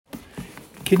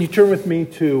Can you turn with me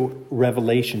to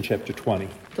Revelation chapter 20?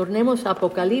 Tornemos a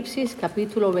Apocalipsis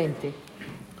capítulo 20.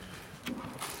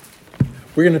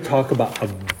 We're going to talk about a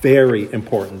very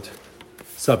important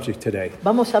subject today.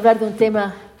 Vamos a hablar de un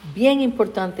tema bien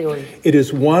importante hoy. It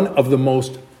is one of the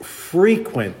most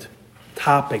frequent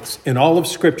topics in all of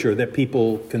Scripture that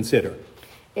people consider.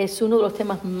 Es uno de los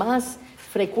temas más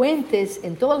frecuentes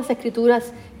en todas las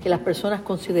escrituras que las personas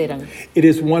consideran. It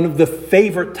is one of the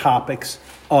favorite topics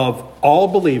of all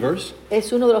believers.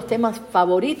 Es uno de los temas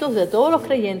favoritos de todos los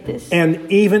creyentes And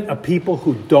even of people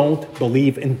who don't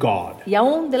believe in God. y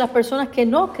aún de las personas que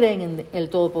no creen en el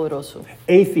Todopoderoso.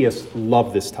 Atheists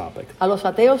love this topic. A los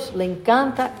ateos le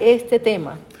encanta este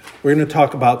tema. We're going to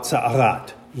talk about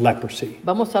sa'arat, leprosy.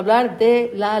 Vamos a hablar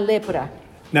de la lepra.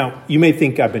 Now, you may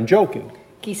think I've been joking.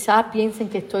 Quizá piensen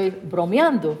que estoy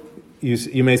bromeando.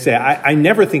 You may say, I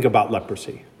never think about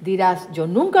leprosy. Dirás, yo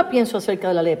nunca pienso acerca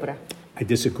de la lepra. I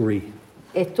disagree.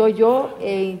 Estoy yo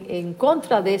en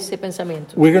contra de ese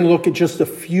pensamiento. We're going to look at just a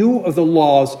few of the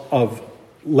laws of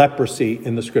leprosy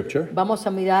in the Scripture. Vamos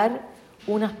a mirar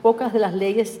unas pocas de las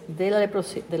leyes de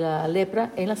la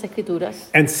lepra en las Escrituras.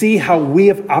 And see how we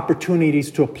have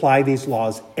opportunities to apply these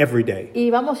laws every day. Y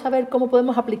vamos a ver cómo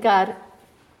podemos aplicar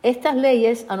estas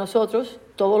leyes a nosotros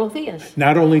todos los días.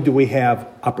 Not only do we have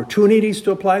opportunities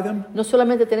to apply them, No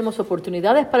solamente tenemos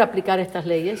oportunidades para aplicar estas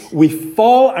leyes, we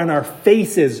fall on our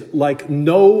faces like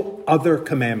no other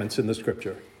commandments in the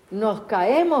Scripture. nos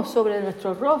caemos sobre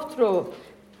nuestro rostro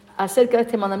acerca de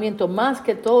este mandamiento más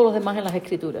que todos los demás en las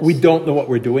Escrituras. We don't know what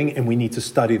we're doing and we need to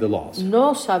study the laws.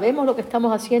 No sabemos lo que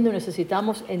estamos haciendo y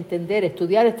necesitamos entender,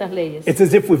 estudiar estas leyes. It's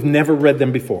as if we've never read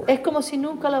them before. Es como si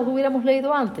nunca las hubiéramos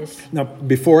leído antes. Now,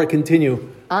 before I continue,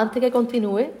 Antes que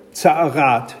continúe,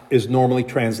 sa'arat is normally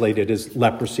translated as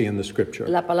leprosy in the Scripture.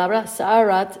 la palabra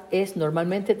sa'arat es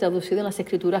normalmente traducida en las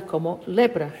Escrituras como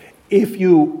lepra. If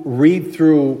you read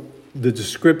through the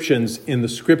descriptions in the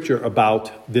Scripture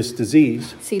about this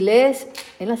disease, Si lees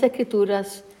en las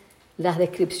Escrituras las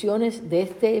descripciones de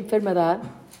esta enfermedad,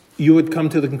 you would come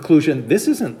to the conclusion, this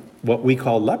isn't what we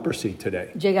call leprosy today.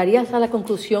 llegarías a la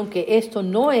conclusión que esto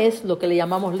no es lo que le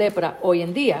llamamos lepra hoy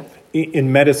en día.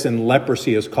 In medicine,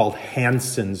 leprosy is called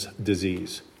Hansen's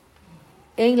disease.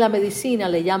 En la medicina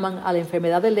le llaman a la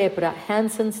enfermedad de lepra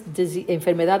Hansen's disease,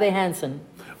 enfermedad de Hansen.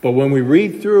 But when we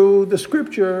read through the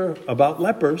Scripture about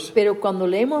lepers, Pero cuando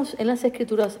leemos en las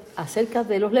Escrituras acerca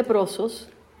de los leprosos,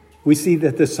 we see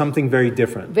that there's something very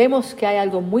different. vemos que hay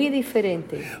algo muy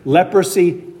diferente.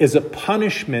 Leprosy is a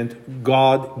punishment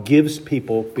God gives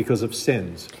people because of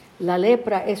sins. La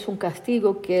lepra es un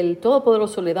castigo que el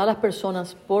Todopoderoso le da a las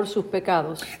personas por sus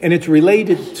pecados. And it's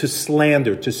related to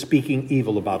slander, to speaking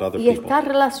evil about other Y people. está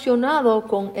relacionado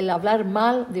con el hablar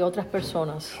mal de otras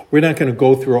personas. We're not going to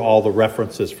go through all the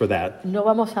references for that. No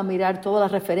vamos a mirar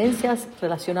todas las referencias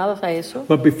relacionadas a eso.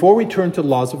 But before we turn to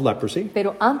laws of leprosy,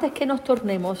 Pero antes que nos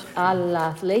tornemos a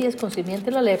las leyes concernientes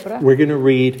a la lepra, we're going to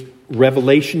read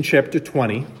Revelation chapter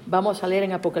 20, vamos a leer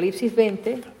en Apocalipsis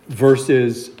 20,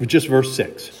 just verse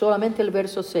 6. solamente el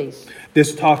verso 6.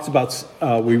 This talks about,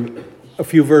 a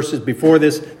few verses before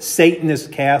this, Satan is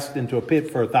cast into a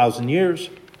pit for 1,000 years.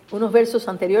 Unos versos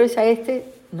anteriores a este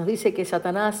nos dice que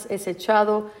Satanás es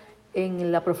echado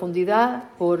en la profundidad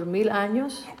por 1000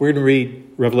 años. We're going to read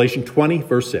Revelation 20,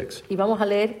 verse 6. Y vamos a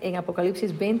leer en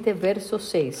Apocalipsis 20, verso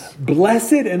 6.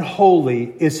 Blessed and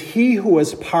holy is he who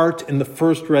has part in the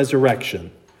first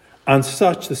resurrection. On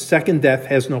such the second death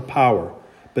has no power,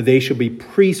 but they shall be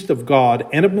priests of God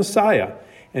and of Messiah,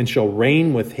 and shall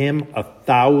reign with him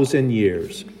 1,000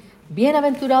 years.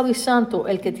 Bienaventurado y santo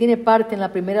el que tiene parte en la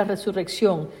primera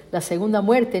resurrección. La segunda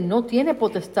muerte no tiene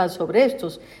potestad sobre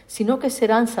estos, sino que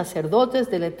serán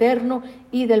sacerdotes del Eterno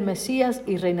y del Mesías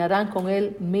y reinarán con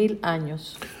él 1000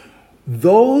 años.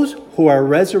 Those who are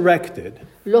resurrected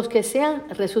Los que sean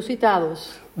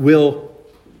resucitados will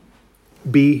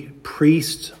be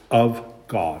priests of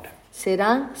God.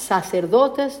 serán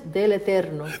sacerdotes del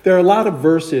Eterno. There are a lot of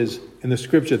verses in the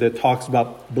Scripture that talks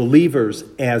about believers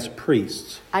as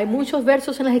priests. Hay muchos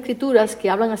versos en las Escrituras que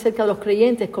hablan acerca de los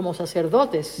creyentes como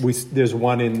sacerdotes. There's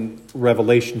one in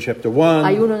Revelation chapter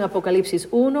Hay 1, uno en Apocalipsis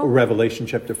 1, Revelation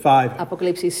chapter 5.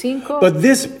 Apocalipsis 5, But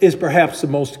this is perhaps the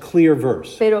most clear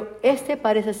verse. pero este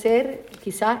parece ser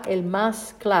quizá el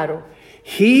más claro.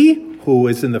 He who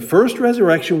is in the first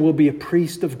resurrection will be a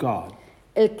priest of God.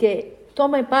 El que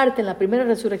tome parte en la primera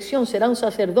resurrección será un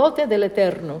sacerdote del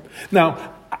Eterno. Now,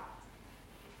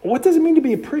 what does it mean to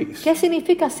be a priest? ¿Qué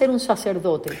significa ser un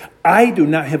sacerdote? I do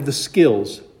not have the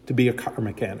skills to be a car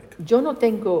mechanic. Yo no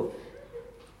tengo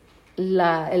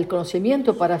el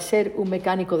conocimiento para ser un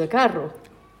mecánico de carro.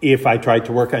 If I tried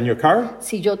to work on your car,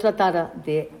 Si yo tratara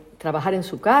de trabajar en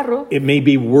su carro, it may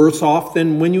be worse off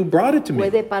than when you brought it to me.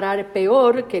 puede parar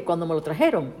peor que cuando me lo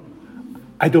trajeron.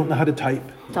 I don't know how to type.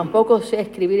 Tampoco sé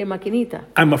escribir en maquinita.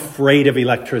 I'm afraid of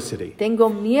electricity. Tengo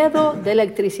miedo de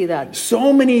electricidad.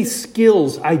 So many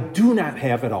skills I do not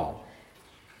have at all.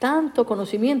 Tanto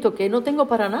conocimiento que no tengo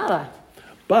para nada.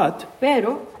 But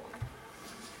Pero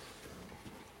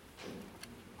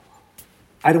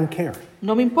I don't care.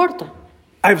 no me importa.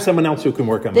 I have someone else who can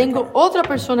work on my Tengo car. otra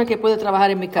persona que puede trabajar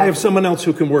en mi I carro. have someone else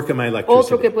who can work on my Otro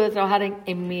electricity. que puede trabajar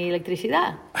en mi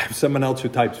electricidad. I have someone else who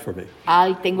types for me.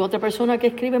 Tengo otra persona que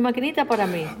escribe en maquinita para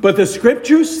mí. But the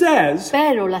scripture says,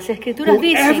 Pero las escrituras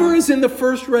whoever dicen is in the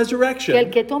first que el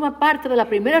resurrection que toma parte de la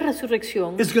primera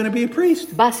resurrección is going to be a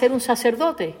priest. va a ser un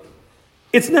sacerdote.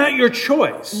 It's not your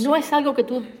choice. No es algo que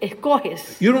tú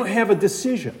escoges. You don't have a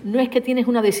decision. No es que tienes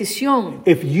una decisión.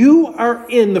 If you are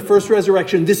in the first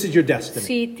resurrection, this is your destiny.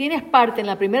 Si tienes parte en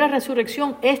la primera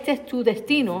resurrección, este es tu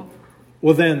destino.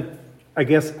 Well, then, I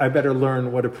guess I better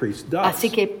learn what a priest does. Así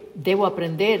que debo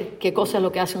aprender qué cosa es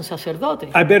lo que hace un sacerdote.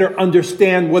 I better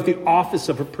understand what the office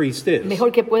of a priest is.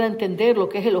 Mejor que pueda entender lo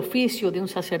que es el oficio de un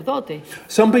sacerdote.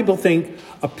 Some people think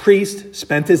a priest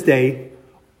spent his day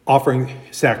offering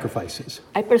sacrifices.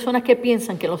 Hay personas que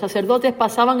piensan que los sacerdotes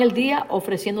pasaban el día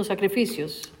ofreciendo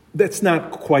sacrificios. That's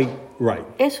not quite right.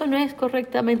 Eso no es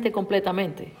correctamente,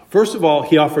 completamente. First of all,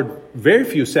 he offered very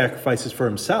few sacrifices for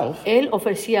himself. Él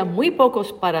ofrecía muy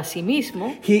pocos para sí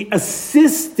mismo. He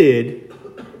assisted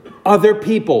other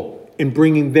people in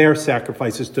bringing their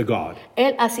sacrifices to God.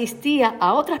 Él asistía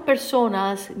a otras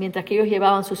personas mientras que ellos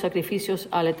llevaban sus sacrificios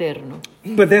al Eterno.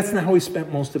 But that's not how he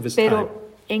spent most of his time. Pero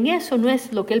en eso no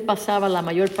es lo que él pasaba la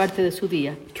mayor parte de su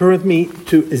día. Turn with me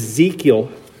to Ezekiel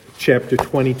chapter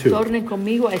 22. Tornen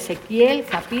conmigo a Ezequiel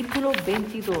capítulo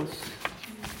 22.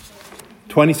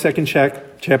 22nd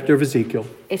chapter of Ezekiel.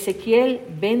 Ezequiel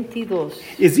 22.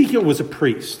 Ezekiel was a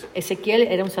priest. Ezequiel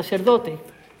era un sacerdote.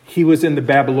 He was in the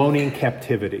Babylonian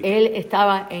captivity. Él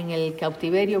estaba en el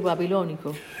cautiverio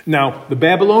babilónico. Now, the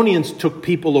Babylonians took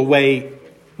people away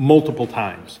multiple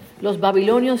times. Los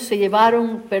babilonios se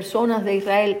llevaron personas de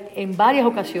Israel en varias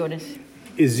ocasiones.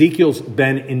 Ezekiel's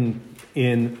been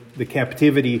in the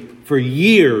captivity for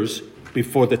years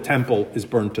before the temple is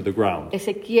burned to the ground.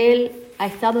 Ezequiel ha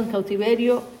estado en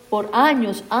cautiverio por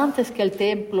años antes que el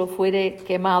templo fuera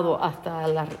quemado hasta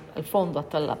el fondo,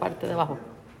 hasta la parte de abajo,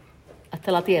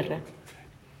 hasta la tierra.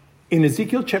 In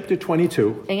Ezekiel chapter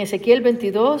 22, En Ezequiel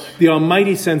 22, the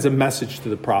Almighty sends a message to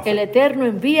the el prophet. Eterno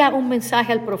envía un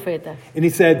mensaje al profeta. And he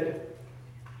said,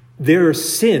 there is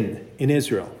sin in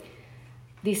Israel.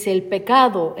 Dice, el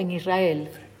pecado en Israel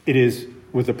It is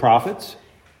with the prophets,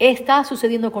 está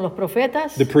sucediendo con los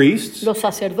profetas, the priests, los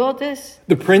sacerdotes,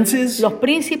 the princes, los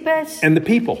príncipes and the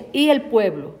people. y el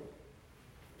pueblo.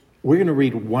 We're going to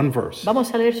read one verse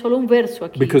Vamos a leer solo un verso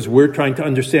aquí. because we're trying to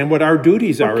understand what our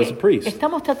duties are Porque as a priest.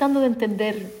 estamos tratando de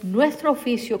entender nuestro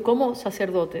oficio como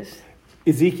sacerdotes.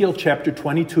 Ezekiel chapter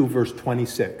 22, verse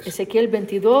 26. Ezequiel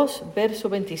 22, verso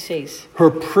 26. Her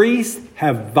priests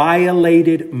have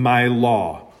violated my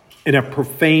law and have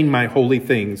profaned my holy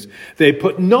things. They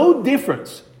put no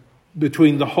difference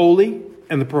between the holy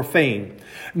and the profane.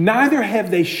 Neither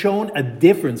have they shown a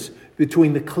difference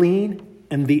between the clean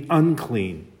and the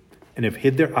unclean, and have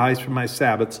hid their eyes from my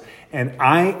Sabbaths, and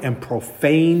I am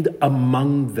profaned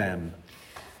among them.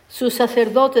 Sus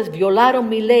sacerdotes violaron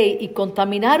mi ley y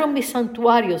contaminaron mis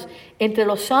santuarios. Entre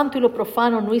lo santo y lo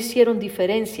profano no hicieron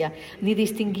diferencia, ni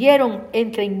distinguieron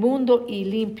entre inmundo y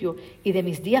limpio. Y de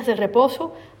mis días de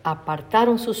reposo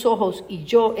apartaron sus ojos, y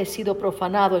yo he sido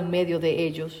profanado en medio de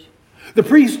ellos. The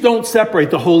priests don't separate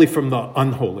the holy from the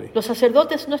unholy. Los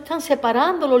sacerdotes no están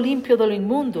separando lo limpio de lo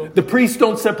inmundo, The priests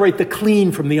don't separate the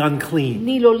clean from the unclean.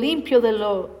 ni lo limpio de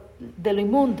lo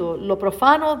inmundo, lo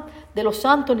profano de lo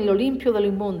santo, ni lo limpio de lo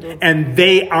inmundo. And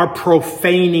they are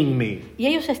profaning me. Y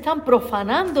ellos están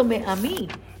profanándome a mí.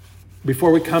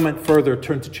 Before we comment further,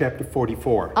 turn to chapter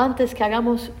 44. Antes que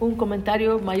hagamos un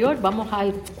comentario mayor, vamos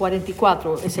al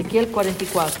 44, Ezequiel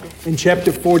 44. In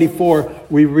chapter 44,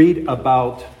 we read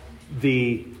about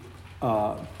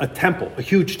a temple, a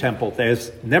huge temple that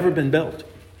has never been built.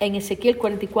 En Ezequiel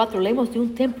 44 leemos de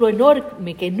un templo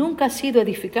enorme que nunca ha sido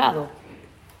edificado.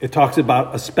 It talks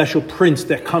about a special prince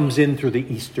that comes in through the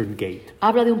eastern gate.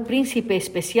 Habla de un príncipe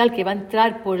especial que va a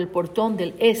entrar por el portón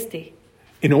del este.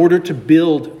 In order to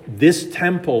build this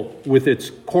temple with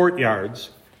its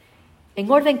courtyards En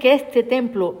orden que este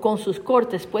templo con sus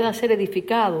cortes pueda ser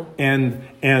edificado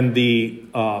and the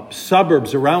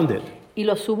suburbs around it, y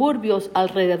los suburbios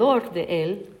alrededor de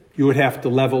él, you would have to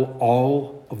level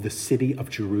all of the city of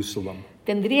Jerusalem.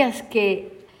 tendrías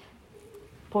que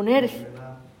poner,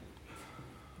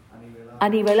 a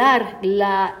nivelar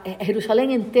la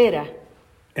Jerusalén entera.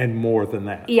 And more than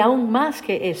that. Y aún más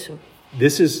que eso.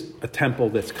 This is a temple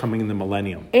that's coming in the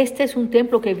millennium. Este es un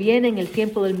templo que viene en el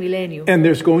tiempo del milenio. And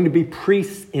there's going to be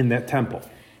priests in that temple.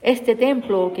 Este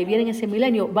templo que viene en ese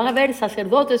milenio, van a haber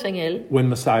sacerdotes en él when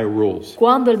Messiah rules.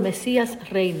 cuando el Mesías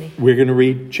reine. We're going to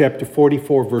read chapter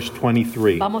 44, verse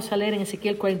 23. Vamos a leer en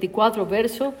Ezequiel 44,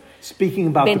 verso Speaking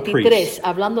about the 23, priests.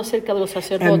 hablando acerca de los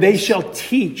And they sacerdotes. shall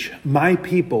teach my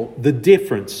people the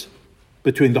difference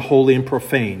between the holy and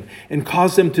profane, and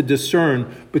cause them to discern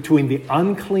between the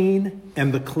unclean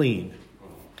and the clean.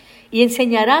 Y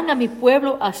enseñarán a mi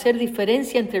pueblo a hacer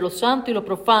diferencia entre lo santo y lo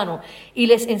profano, y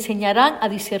les enseñarán a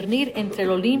discernir entre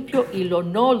lo limpio y lo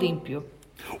no limpio.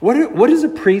 What is a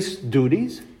priest's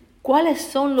duties? ¿Cuáles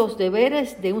son los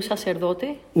deberes de un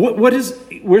sacerdote?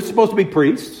 We're supposed to be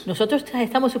priests. Nosotros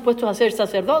estamos supuestos a ser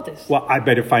sacerdotes. Well, I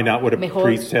better find out what a Mejor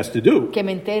priest has to do. que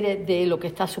me entere de lo que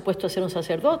está supuesto a ser un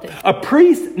sacerdote. A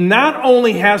priest not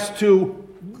only has to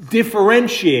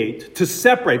differentiate, to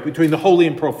separate between the holy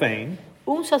and profane,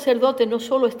 Un sacerdote no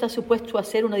solo está supuesto a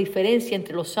hacer una diferencia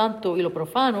entre lo santo y lo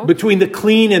profano, between the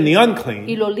clean and the y unclean,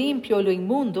 lo limpio y lo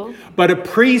inmundo, but a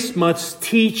priest must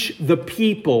teach the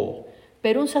people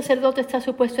pero un sacerdote está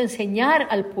supuesto a enseñar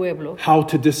al pueblo how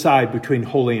to decide between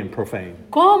holy and profane,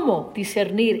 cómo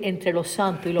discernir entre lo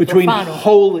santo y lo between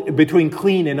profano, between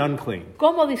clean and unclean.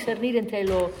 cómo discernir entre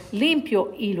lo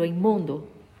limpio y lo inmundo.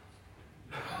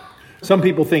 Some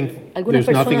people think Algunas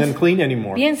there's nothing personas unclean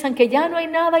anymore. piensan que ya no hay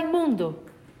nada inmundo.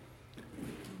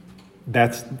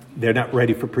 They're not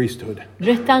ready for priesthood.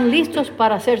 No están listos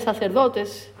para ser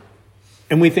sacerdotes.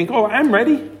 And we think, oh, I'm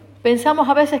ready. Pensamos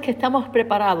a veces que estamos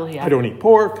preparados ya. I don't eat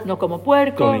pork. No como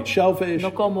puerco, Don't eat shellfish.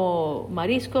 no como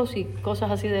mariscos y cosas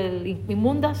así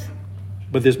inmundas.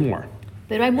 But there's more.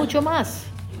 Pero hay mucho más.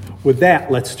 With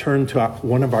that, let's turn to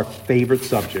one of our favorite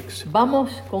subjects,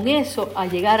 Vamos con eso a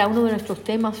llegar a uno de nuestros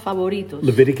temas favoritos.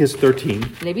 Leviticus 13.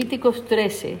 Levíticos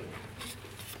 13.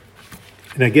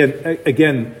 And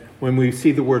again, when we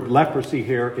see the word leprosy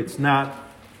here, it's not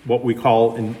what we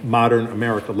call in modern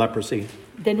America leprosy.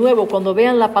 De nuevo, cuando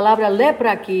vean la palabra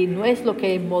lepra aquí, no es lo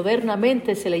que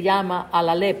modernamente se le llama a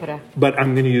la lepra. But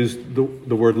I'm going to use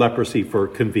the word leprosy for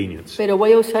convenience. Pero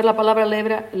voy a usar la palabra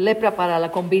lepra para la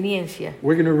conveniencia.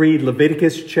 We're going to read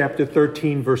Leviticus chapter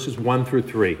 13, verses 1 through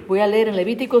 3. Voy a leer en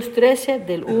Levíticos 13,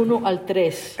 del 1 al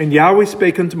 3. And Yahweh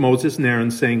spake unto Moses and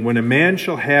Aaron, saying, When a man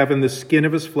shall have in the skin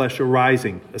of his flesh a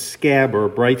rising, a scab or a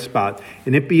bright spot,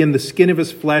 and it be in the skin of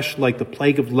his flesh like the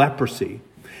plague of leprosy,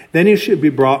 then he should be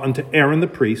brought unto Aaron the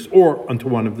priest, or unto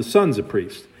one of the sons of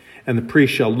priests. And the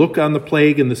priest shall look on the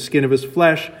plague in the skin of his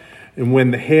flesh, and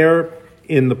when the hair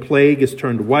in the plague is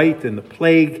turned white, and the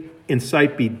plague in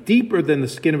sight be deeper than the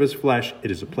skin of his flesh,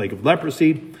 it is a plague of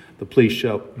leprosy. The priest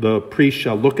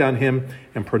shall look on him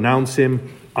and pronounce him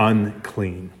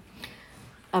unclean.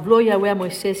 Habló Yahweh a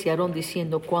Moisés y a Aarón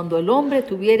diciendo, cuando el hombre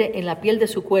tuviere en la piel de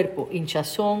su cuerpo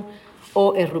hinchazón,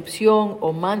 o erupción,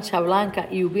 o mancha blanca,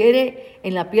 y hubiere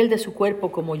en la piel de su cuerpo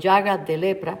como llaga de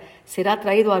lepra, será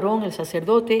traído a Aarón el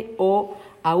sacerdote, o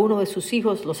a uno de sus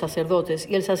hijos los sacerdotes,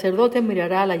 y el sacerdote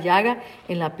mirará la llaga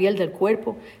en la piel del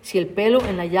cuerpo. Si el pelo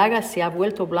en la llaga se ha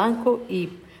vuelto blanco, y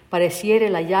pareciere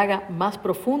la llaga más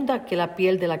profunda que la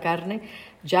piel de la carne,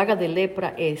 llaga de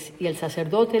lepra es, y el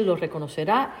sacerdote lo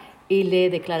reconocerá, y le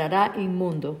declarará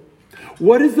inmundo.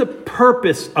 What is the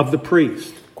purpose of the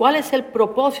priest? ¿Cuál es el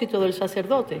propósito del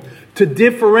sacerdote? To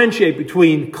differentiate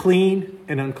between clean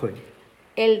and unclean.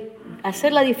 El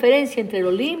hacer la diferencia entre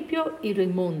lo limpio y lo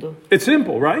inmundo. It's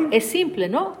simple, right? Es simple,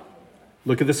 ¿no?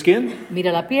 Look at the skin.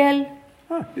 Mira la piel.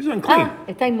 He's unclean.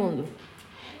 Está inmundo.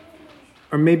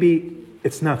 Or maybe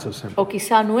it's not so simple. O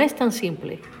quizá no es tan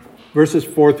simple. Verses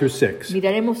 4 through 6.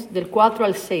 Miraremos del 4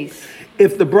 al 6.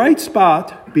 If the bright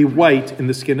spot be white in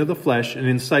the skin of the flesh, and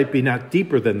in sight be not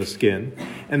deeper than the skin,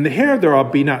 and the hair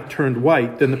thereof be not turned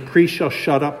white, then the priest shall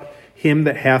shut up him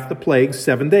that hath the plague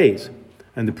 7 days.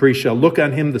 And the priest shall look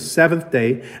on him the 7th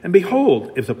day, and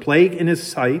behold, if the plague in his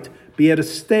sight be at a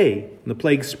stay, and the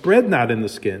plague spread not in the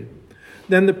skin,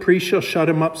 then the priest shall shut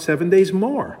him up 7 days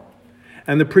more.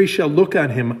 And the priest shall look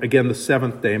on him again the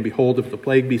 7th day, and behold, if the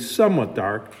plague be somewhat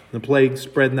dark, and the plague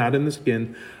spread not in the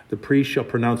skin, the priest shall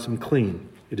pronounce him clean.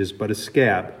 It is but a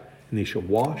scab, and he shall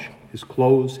wash his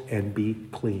clothes and be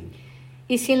clean.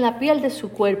 Y si en la piel de su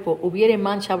cuerpo hubiere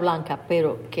mancha blanca,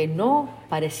 pero que no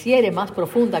pareciere más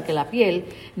profunda que la piel,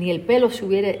 ni el pelo se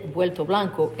hubiere vuelto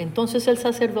blanco, entonces el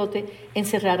sacerdote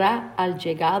encerrará al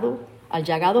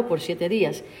llagado por 7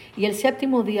 días, y el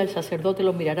 7º día el sacerdote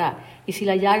lo mirará, y si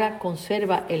la llaga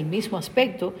conserva el mismo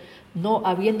aspecto, no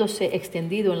habiéndose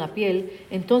extendido en la piel,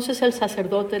 entonces el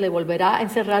sacerdote le volverá a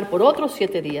encerrar por otros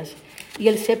 7 días. Y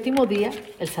el 7º día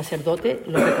el sacerdote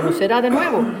lo reconocerá de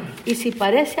nuevo. Y si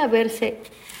parece haberse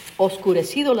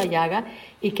oscurecido la llaga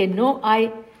y que no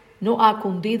ha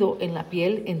cundido en la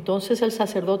piel, entonces el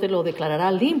sacerdote lo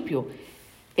declarará limpio.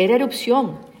 Era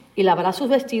erupción, y lavará sus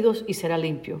vestidos y será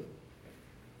limpio.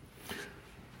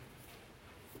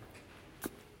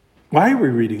 Why are we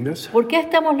reading this? ¿Por qué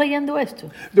estamos leyendo esto?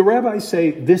 The rabbis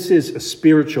say this is a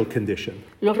spiritual condition.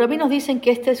 Los rabinos dicen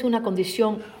que esta es una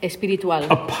condición espiritual.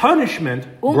 A punishment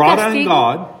Un brought on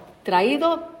castigo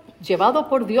God llevado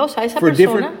por Dios a esa for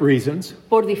persona different reasons,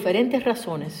 por diferentes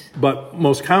razones, but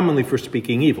most commonly for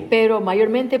speaking evil. pero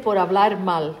mayormente por hablar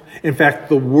mal. In fact,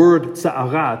 the word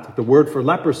sa'arat, the word for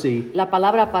leprosy, La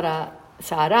palabra para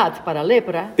Sa'arat, para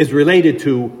lepra, is related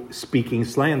to speaking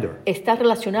slander. está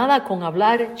relacionada con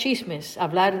hablar chismes,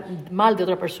 hablar mal de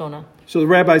otra persona. So the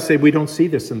rabbis say we don't see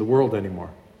this in the world anymore.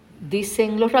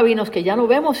 Dicen los rabinos que ya no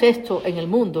vemos esto en el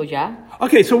mundo ya.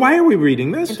 Okay, so why are we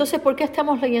reading this? Entonces, ¿por qué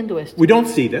estamos leyendo esto? We don't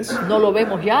see this. No lo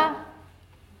vemos ya,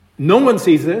 No one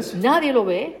sees this. nadie lo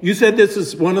ve. You said this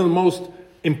is one of the most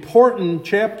important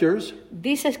chapters,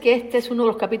 Dices que este es uno de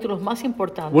los capítulos más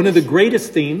importantes, one of the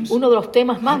greatest themes, uno de los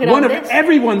temas más one of grandes,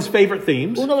 everyone's favorite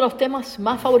themes. uno de los temas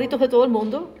más favoritos de todo el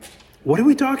mundo. What are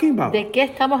we talking about? ¿De qué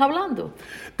estamos hablando?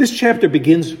 This chapter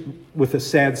begins with a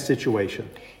sad situation.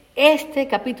 Este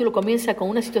capítulo comienza con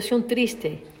una situación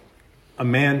triste. A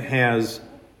man has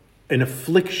an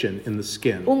affliction in the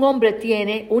skin. Un hombre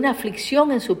tiene una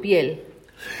aflicción en su piel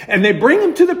And they bring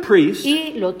him to the priest,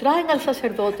 y lo traen al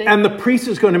sacerdote and the priest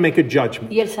is going to make a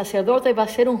judgment. y el sacerdote va a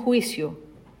hacer un juicio.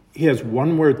 He has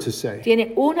one word to say: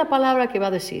 Tiene una palabra que va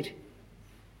a decir: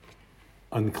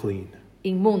 unclean.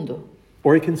 inmundo.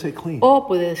 Or he can say clean. O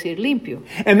puede decir limpio.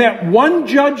 And that one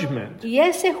judgment Y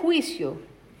ese juicio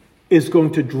is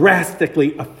going to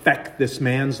drastically affect this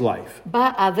man's life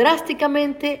va a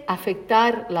drásticamente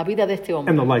afectar la vida de este and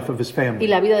hombre the life of his y family.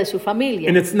 la vida de su And familia.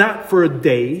 it's not for a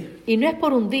day, Y no es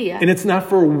por un día and it's not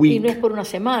for a y no week. es por una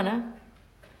semana.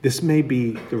 This may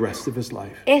be the rest of his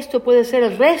life. Esto puede ser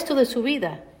el resto de su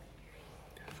vida.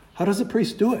 How does the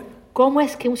priest do it? ¿Cómo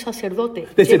es que un sacerdote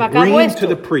They said, lleva a bring cabo him to esto?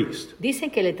 the priest. Dicen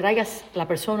que le traigas la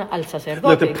persona al Let the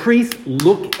sacerdote. priest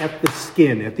look at the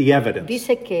skin, at the evidence.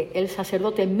 Dice que el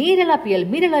sacerdote mire la piel,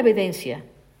 mire la evidencia.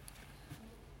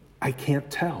 I can't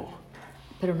tell.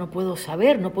 Pero no puedo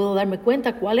saber, no puedo darme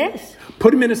cuenta cuál es.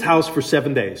 Put him in his house for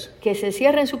 7 days Que se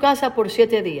cierre en su casa por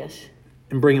 7 días.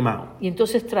 and bring him out. Y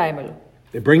entonces tráemelo.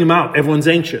 They bring him out. Everyone's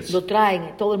anxious. Lo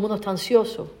traen, todo el mundo está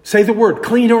ansioso. Say the word,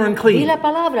 clean or Di unclean. la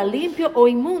palabra, limpio o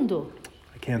inmundo.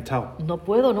 I can't tell. No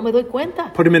puedo, no me doy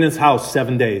cuenta. Put him in his house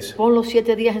 7 days. Ponlo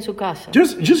 7 días en su casa.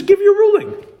 Just give your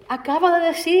ruling. Acaba de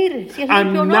decir si es limpio I'm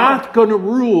o no. not going to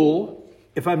rule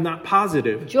if I'm not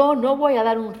positive, Yo no voy a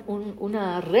dar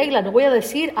una regla, no voy a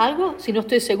decir algo si no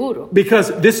estoy seguro.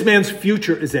 because this man's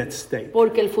future is at stake.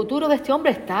 Porque el futuro de este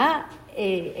hombre está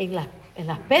en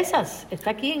las pesas, está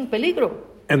aquí en peligro.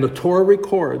 And the Torah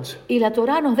records Y la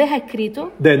Torá nos deja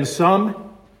escrito that in some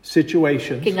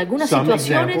situations, que en algunas some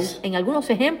situaciones, examples, en algunos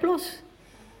ejemplos,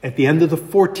 at the end of the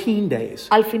 14 days,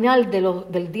 al final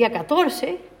del día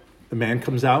 14, the man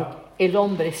comes out. el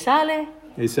hombre sale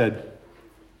He said,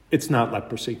 it's not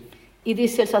leprosy. y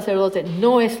dice el sacerdote,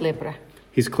 no es lepra,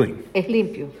 He's clean. es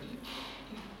limpio.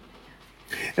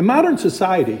 In modern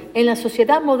society, En la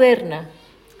sociedad moderna,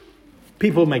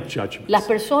 people make judgments. las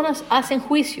personas hacen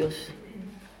juicios.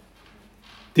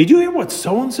 Did you hear what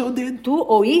so-and-so did? Tú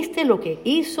oíste lo que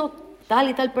hizo tal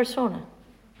y tal persona.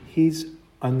 He's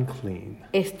unclean.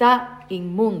 Está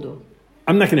inmundo.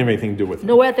 I'm not going to have anything to do with it.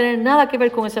 No voy a tener nada que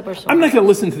ver con esa persona. I'm not going to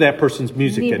listen to that person's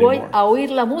music Ni voy anymore. a oír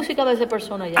la música de esa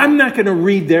persona ya. I'm not going to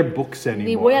read their books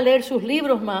Ni voy a anymore. leer sus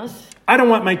libros más. I don't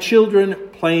want my children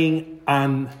playing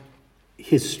on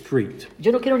his street.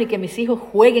 Yo no quiero ni que mis hijos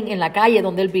jueguen en la calle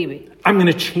donde él vive. I'm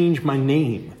going to change my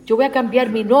name. Yo voy a cambiar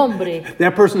mi nombre.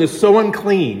 That person is so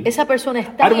unclean. Esa persona es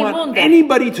I tan don't want inmunda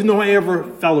anybody to know I ever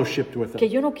fellowshipped with que them.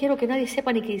 yo no quiero que nadie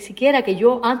sepa ni que siquiera que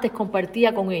yo antes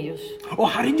compartía con ellos. Oh,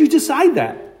 how did you decide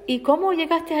that? ¿Y cómo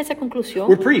llegaste a esa conclusión?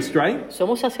 We're priests, right?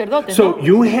 Somos sacerdotes, So ¿no?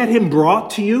 you had him brought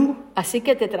to you, Así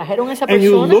que te trajeron a esa and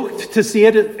you persona looked to see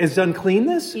it as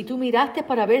uncleanness? y tú miraste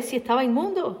para ver si estaba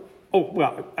inmundo. Oh,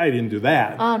 well, I didn't do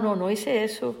that. Ah, no, no hice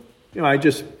eso. You know,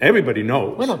 everybody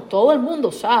knows. Bueno, todo el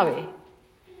mundo sabe.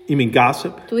 You mean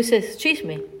gossip? Tú dices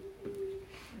chisme,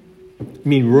 You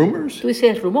mean rumors? tú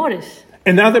dices rumores.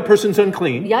 And now that person's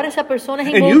unclean, Y ahora esa persona es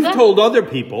and you've inmunda told other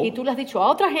y people, tú le has dicho a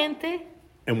otra gente.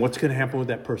 and what's going to happen with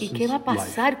that ¿Y person's qué va a life?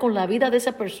 pasar con la vida de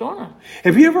esa persona?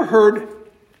 Have you ever heard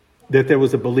that there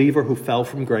was a believer who fell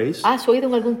from grace? ¿Has oído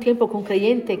en algún tiempo que un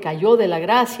creyente cayó de la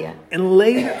gracia? And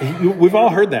later, we've all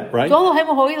heard that, right? Todos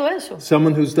hemos oído eso.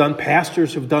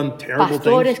 Pastors who've done terrible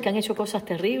Pastores things. que han hecho cosas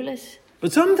terribles.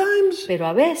 But sometimes Pero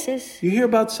a veces you hear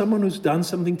about someone who's done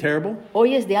something terrible,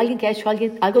 oyes de alguien que ha hecho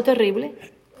algo terrible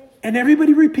and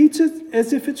everybody repeats it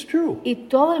as if it's true. y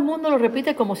todo el mundo lo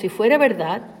repite como si fuera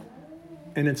verdad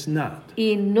And it's not.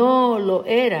 y no lo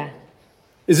era.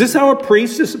 Is this how a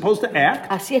priest is supposed to act?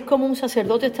 Así es como un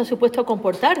sacerdote está supuesto a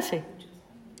comportarse.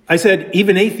 I said,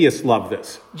 even atheists love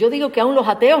this. Yo digo que aún los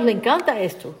ateos les encanta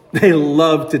esto. They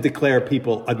love to declare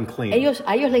people unclean, A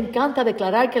ellos les encanta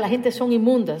declarar que la gente son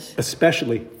inmundas,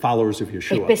 especially followers of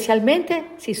Yeshua. especialmente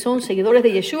si son seguidores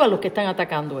de Yeshua los que están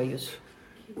atacando a ellos.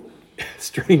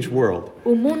 Strange world.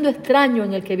 Un mundo extraño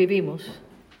en el que vivimos.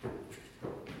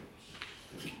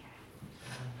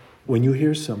 When you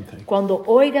hear something, Cuando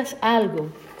oigas algo,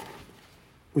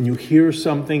 when you hear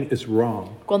something is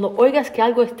wrong, cuando oigas que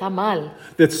algo está mal,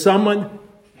 that someone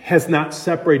has not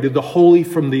separated the holy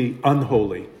from the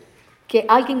unholy, que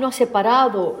alguien no ha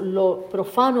separado lo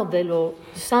profano de lo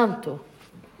santo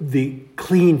the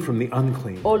clean from the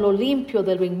unclean, o lo limpio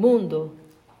de lo inmundo,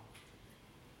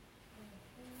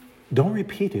 don't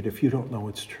repeat it if you don't know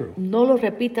it's true. no lo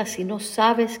repitas si no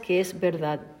sabes que es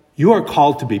verdad. You are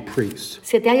called to be priests.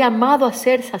 Se te ha llamado a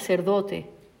ser sacerdote.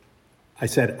 I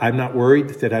said, I'm not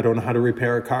worried that I don't know how to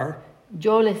repair a car,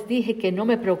 Yo les dije que no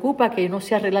me preocupa que yo no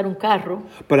sé arreglar un carro,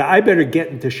 but I better get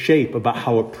into shape about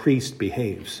how a priest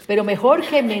behaves. pero mejor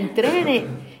que me entrene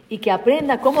y que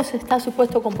aprenda cómo se está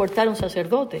supuesto a comportar un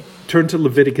sacerdote. Turn to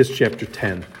Leviticus chapter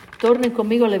 10. Tornen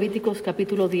conmigo a Levíticos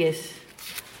capítulo 10.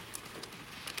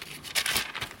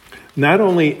 Not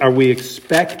only are we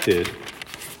expected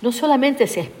No solamente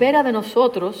se espera de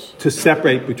nosotros to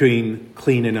separate between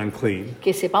clean and unclean,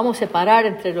 que sepamos separar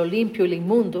entre lo limpio y lo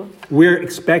inmundo, we're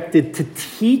expected to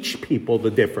teach people the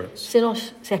difference.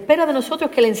 se espera de nosotros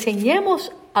que le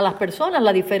enseñemos a las personas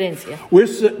la diferencia.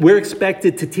 We're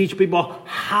expected to teach people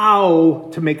how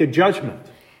to make a judgment.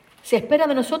 Se espera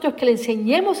de nosotros que le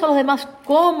enseñemos a los demás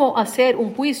cómo hacer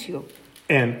un juicio.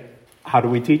 And how do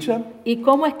we teach them? ¿Y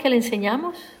cómo es que le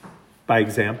enseñamos? By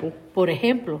example. Por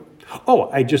ejemplo, Oh,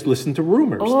 I just listened to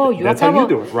rumors. yo That's how acabo you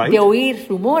do it, right? de oír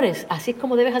rumores, así es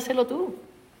como debes hacerlo tú.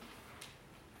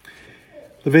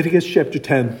 Leviticus chapter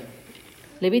 10.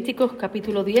 Levíticos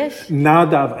capítulo 10.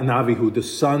 Nadav and Abihu, the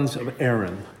sons of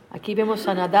Aaron, Aquí vemos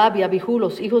a Nadab y Abihu,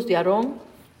 los hijos de Aarón,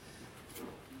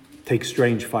 take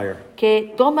strange fire.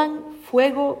 que toman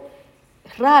fuego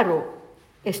raro,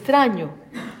 extraño.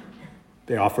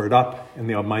 They offer it up, and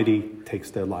the Almighty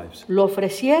takes their lives. Lo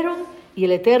ofrecieron y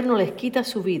el Eterno les quita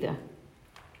su vida.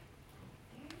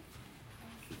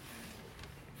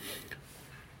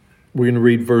 We're going to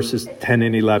read verses 10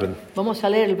 and 11. Vamos a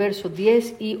leer el verso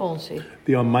 10 y 11.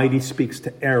 The Almighty speaks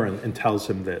to Aaron and tells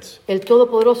him this, El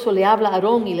Todopoderoso le habla a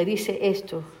Aarón y le dice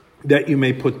esto: that you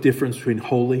may put difference between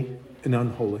holy and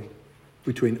unholy,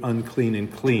 between unclean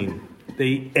and clean,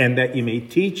 and that you may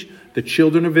teach the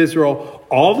children of Israel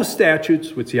all the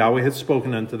statutes which Yahweh has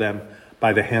spoken unto them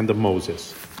by the hand of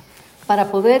Moses. para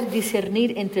poder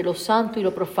discernir entre lo santo y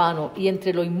lo profano, y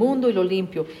entre lo inmundo y lo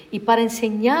limpio, y para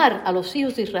enseñar a los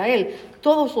hijos de Israel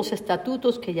todos los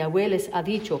estatutos que Yahweh les ha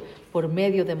dicho por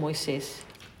medio de Moisés.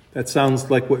 That sounds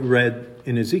like what we read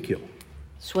in Ezekiel.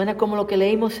 Suena como lo que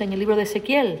leímos en el libro de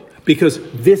Ezequiel, Because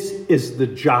this is the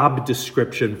job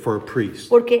description for a priest.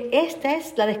 porque esta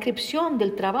es la descripción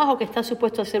del trabajo que está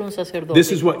supuesto a hacer un sacerdote.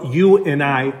 This is what you and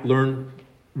I learn.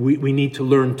 We need to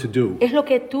learn to do. Es lo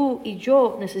que tú y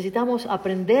yo necesitamos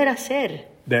aprender a hacer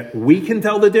That we can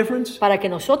tell the difference, para que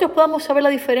nosotros podamos saber la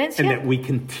and diferencia that we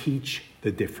can teach the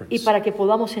y difference. para que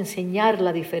podamos enseñar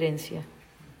la diferencia.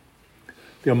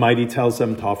 The Almighty tells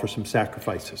them to offer some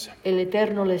sacrifices. El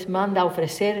Eterno les manda a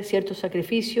ofrecer ciertos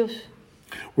sacrificios.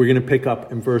 We're going to pick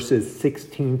up in verses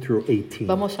 16 through 18.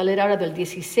 Vamos a leer ahora del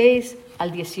 16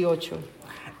 al 18.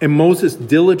 And Moses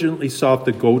diligently sought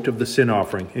the goat of the sin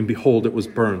offering, and behold, it was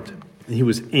burnt. And he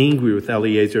was angry with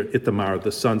Eleazar and Ithamar,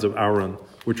 the sons of Aaron,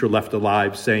 which were left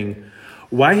alive, saying,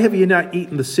 Why have ye not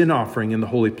eaten the sin offering in the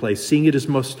holy place, seeing it is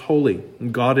most holy?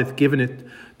 And God hath given it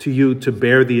to you to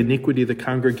bear the iniquity of the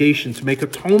congregation, to make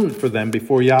atonement for them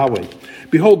before Yahweh.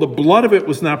 Behold, the blood of it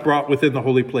was not brought within the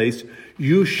holy place.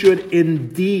 You should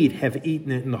indeed have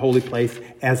eaten it in the holy place,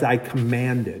 as I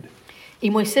commanded. Y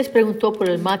Moisés preguntó por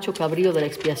el macho cabrío de la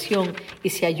expiación,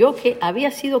 y se halló que había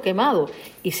sido quemado,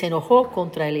 y se enojó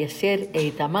contra Eliezer e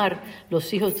Itamar,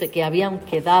 los hijos de que habían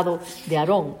quedado de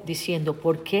Aarón, diciendo,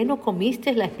 ¿por qué no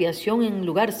comiste la expiación en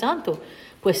lugar santo?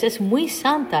 Pues es muy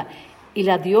santa, Y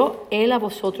la dio él a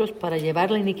vosotros para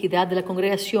llevar la iniquidad de la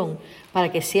congregación,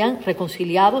 para que sean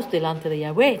reconciliados delante de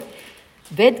Yahweh.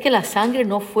 Ved que la sangre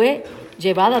no fue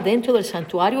llevada dentro del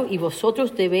santuario, y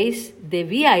vosotros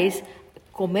debíais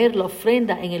comer la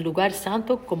ofrenda en el lugar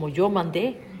santo, como yo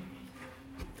mandé.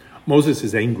 Moses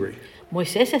is angry.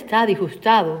 Moisés está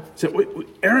disgustado. So,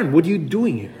 Aaron, what are you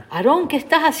doing here? Aarón, ¿qué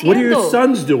estás haciendo? What are your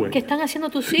sons doing? ¿Qué están haciendo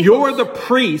tus hijos? You're the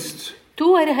priest.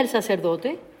 Tú eres el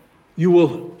sacerdote. You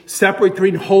will separate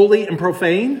between holy and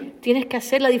profane. Tienes que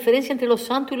hacer la diferencia entre lo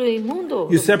santo y lo inmundo.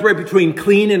 You separate between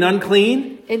clean and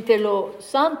unclean. Entre lo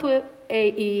santo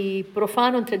y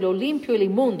profano, entre lo limpio y lo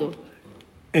inmundo.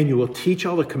 And you will teach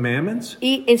all the commandments.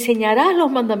 Y enseñarás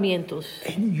los mandamientos.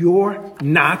 And you're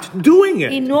not doing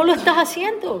Y it. no lo estás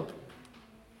haciendo.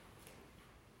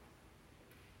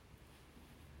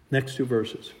 Next two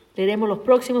verses. Leeremos los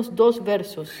próximos 2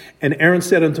 versos. And Aaron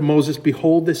said unto Moses,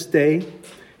 behold, this day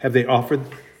have they offered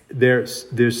their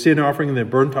sin offering and their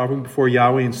burnt offering before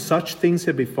Yahweh, and such things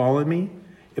have befallen me.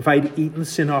 If I had eaten the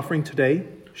sin offering today,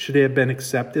 should it have been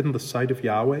accepted in the sight of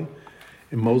Yahweh?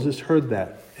 And Moses heard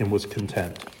that and was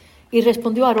content. Y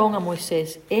respondió Aarón a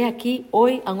Moisés: He aquí,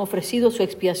 hoy han ofrecido su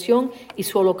expiación y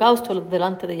su holocausto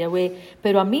delante de Yahweh,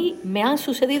 pero a mí me han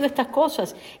sucedido estas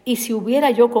cosas, y si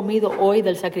hubiera yo comido hoy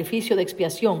del sacrificio de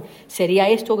expiación, ¿sería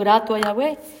esto grato a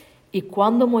Yahweh? Y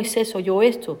cuando Moisés oyó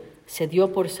esto, se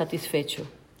dio por satisfecho.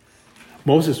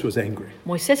 Moses was angry.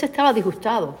 Moisés estaba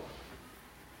disgustado.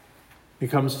 He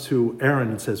comes to Aaron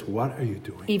and says, what are you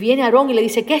doing? Y viene Aarón y le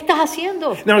dice: ¿Qué estás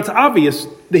haciendo? Now it's obvious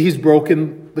that he's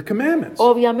broken the commandments.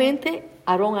 Obviamente,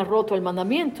 Aarón ha roto el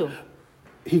mandamiento.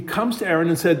 He comes to Aaron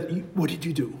and said, what did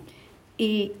you do?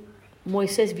 Y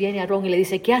Moisés viene a Aarón y le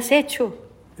dice: ¿Qué has hecho?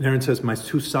 And Aaron says, my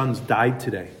 2 sons died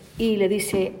today. Y le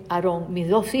dice Aarón: mis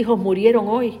 2 hijos murieron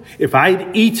hoy. If I'd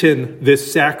eaten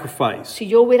this sacrifice, Si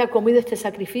yo hubiera comido este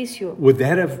sacrificio, would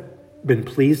that have been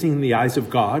pleasing in the eyes of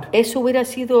God? eso hubiera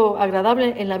sido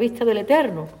agradable en la vista del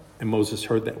Eterno. And Moses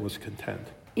heard that and was content.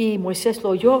 Y Moisés lo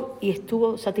oyó y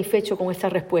estuvo satisfecho con esta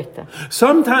respuesta.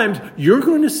 Sometimes you're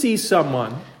going to see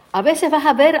someone, A veces vas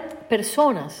a ver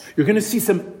personas, you're going to see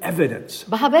some evidence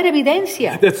vas a ver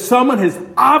evidencia that someone has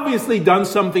obviously done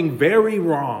something very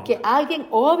wrong, que alguien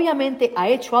obviamente ha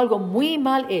hecho algo muy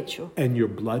mal hecho, and your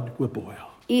blood will boil.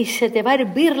 y se te va a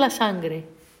hervir la sangre.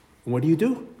 And what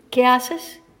do? ¿Qué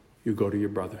haces? You go to your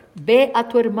brother. Ve a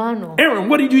tu hermano. Aaron,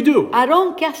 what did you do?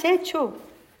 Aarón, ¿qué has hecho?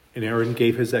 And Aaron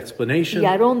gave his explanation, Y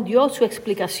Aarón dio su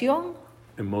explicación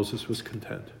and Moses was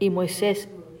content. y Moisés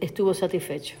estuvo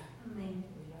satisfecho.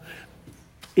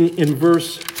 In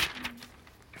verse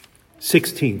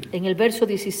 16, En el verso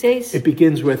 16 it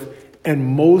begins with, and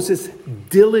Moses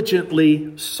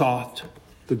diligently sought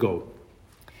the goat.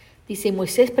 dice: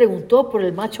 Moisés preguntó por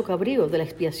el macho cabrío de la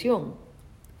expiación.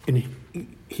 And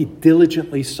he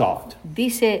diligently sought.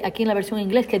 Dice aquí en la versión en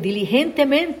inglés que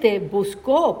diligentemente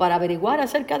buscó para averiguar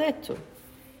acerca de esto.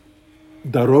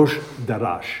 Darosh,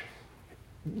 darash.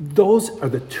 Those are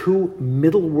the 2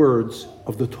 middle words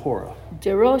of the Torah.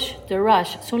 Derosh,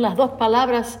 derash son las 2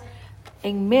 palabras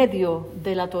en medio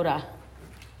de la Torá.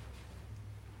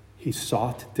 He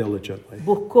sought diligently.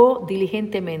 Buscó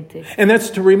diligentemente. And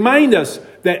that's to remind us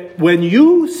that when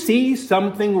you see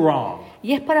something wrong,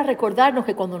 Y es para recordarnos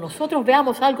que cuando nosotros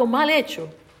veamos algo mal hecho,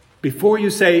 before you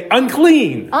say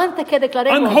unclean, antes que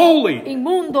declaremos unholy,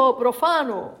 inmundo,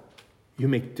 profano, you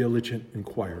make diligent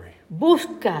inquiry.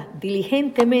 busca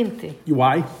diligentemente.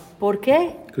 Why? ¿Por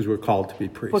qué? Because we're called to be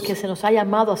Porque priests. se nos ha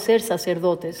llamado a ser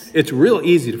sacerdotes. It's real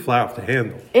easy to fly off the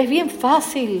handle. Es bien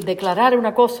fácil declarar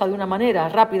una cosa de una manera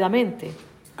rápidamente.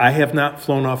 I have not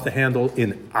flown off the handle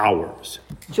in hours.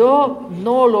 Yo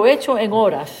no lo he hecho en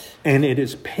horas. And it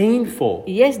is painful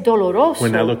Y es doloroso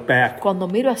when I look back cuando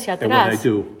miro hacia at what I atrás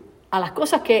do. a las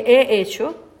cosas que he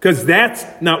hecho, Because that's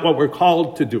not what we're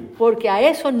called to do. porque a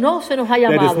eso no se nos ha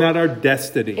That is llamado. not our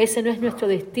destiny. Ese no es nuestro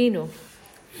destino.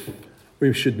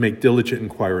 We should make diligent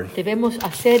inquiry. Debemos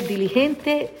hacer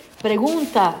diligente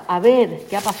pregunta a ver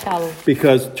qué ha pasado.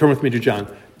 Because, turn with me to John.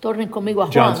 Tornen conmigo a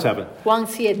John Juan. 7. Juan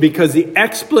 7. Because the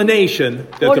explanation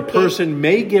that the Porque person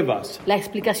may give us la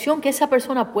explicación que esa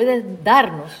persona puede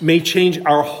darnos may change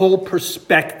our whole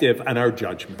perspective on our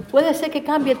judgment. puede ser que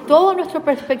cambie todo nuestro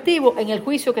perspectivo en el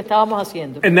juicio que estábamos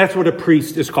haciendo. And that's what a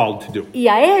priest is called to do. Y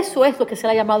a eso es lo que se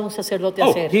le ha llamado un sacerdote a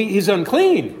Oh, hacer. he's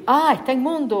unclean. Está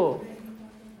inmundo.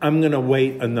 I'm going to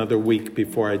wait another week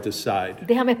before I decide.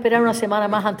 Déjame esperar una semana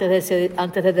más antes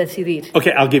de decidir.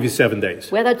 Okay, I'll give you 7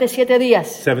 days. Voy a darte 7 días.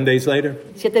 7 days later,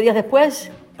 7 días después,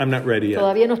 I'm not ready yet.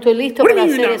 todavía no estoy listo What do you para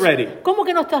mean hacer you're eso. not ready? ¿Cómo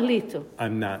que no estás listo?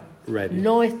 I'm not ready.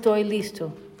 No estoy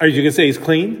listo. Are you going to say he's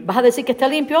clean? ¿Vas a decir que está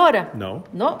limpio ahora? No.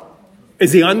 No.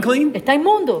 Is he unclean? ¿Está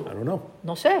inmundo? I don't know.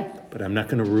 No sé. But I'm not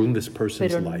going to ruin this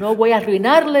person's Pero life. no voy a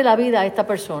arruinarle la vida a esta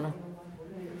persona.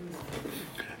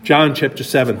 John chapter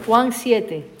 7, Juan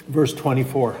 7, verse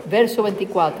 24. verso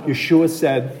 24. Yeshua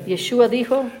said, Yeshua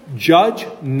dijo, judge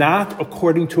not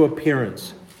according to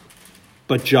appearance,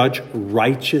 but judge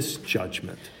righteous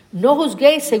judgment. no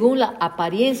juzguéis según la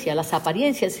apariencia, las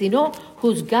apariencias, sino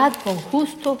juzgad con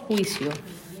justo juicio.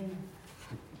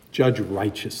 Judge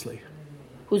righteously.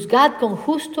 Juzgad con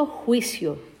justo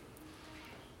juicio.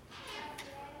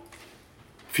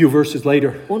 A few verses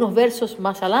later, Unos versos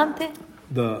más adelante,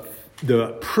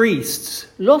 the priests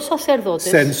los sacerdotes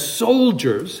send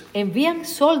soldiers envían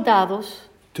soldados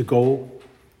to go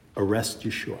arrest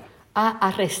Yeshua. a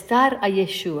arrestar a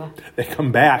Yeshua They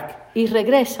come back, y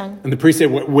regresan and the priests say,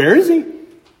 where is he?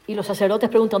 y los sacerdotes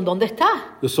preguntan, ¿dónde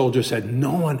está? The soldier said,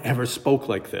 no one ever spoke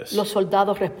like this. Los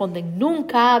soldados responden,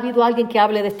 nunca ha habido alguien que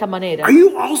hable de esta manera. Are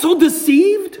you also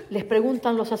deceived? Les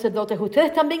preguntan los sacerdotes,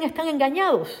 ¿ustedes también están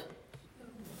engañados?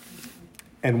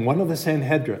 And one of the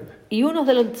Sanhedrin, Y uno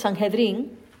de los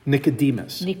Sanhedrín,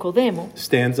 Nicodemus, Nicodemo,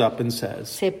 stands up and says,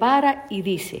 se para y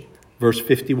dice, verse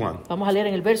 51, vamos a leer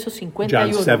en el verso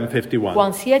John 51, 7:51.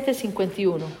 Juan 7,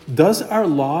 51. Does our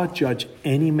law judge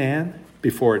any man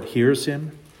before it hears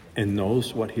him and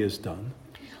knows what he has done?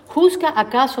 ¿Juzga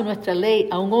acaso nuestra ley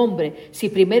a un hombre si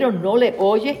primero no le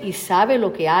oye y sabe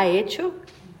lo que ha hecho?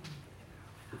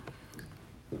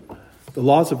 The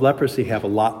laws of leprosy have a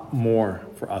lot more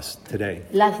for us today.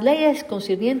 Las leyes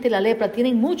concernientes a la lepra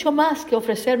tienen mucho más que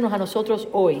ofrecernos a nosotros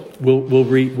hoy.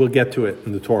 We'll get to it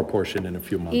in the Torah portion in a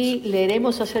few months. Y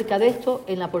leeremos acerca de esto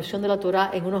en la porción de la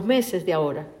Torá en unos meses de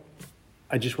ahora.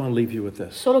 I just want to leave you with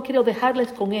this. Solo quiero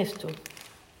dejarles con esto.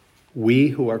 We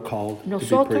who are called to be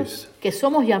Nosotros, priests que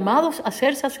somos llamados a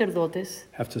ser sacerdotes,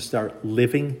 have to start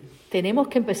living tenemos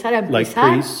que empezar a like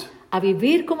empezar priests. a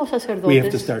vivir como We have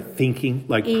to sacerdotes start thinking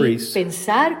like y priests.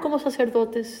 pensar como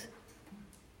sacerdotes.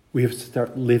 We have to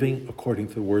start living according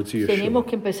to the words of Tenemos Yeshua.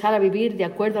 que empezar a vivir de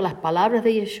acuerdo a las palabras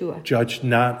de Yeshua. Judge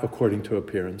not according to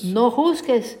appearance, No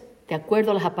juzgues de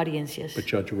acuerdo a las apariencias, but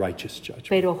judge righteous judgment.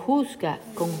 pero juzga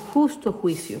con justo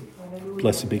juicio.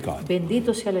 Blessed be God.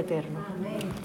 Bendito sea el Eterno.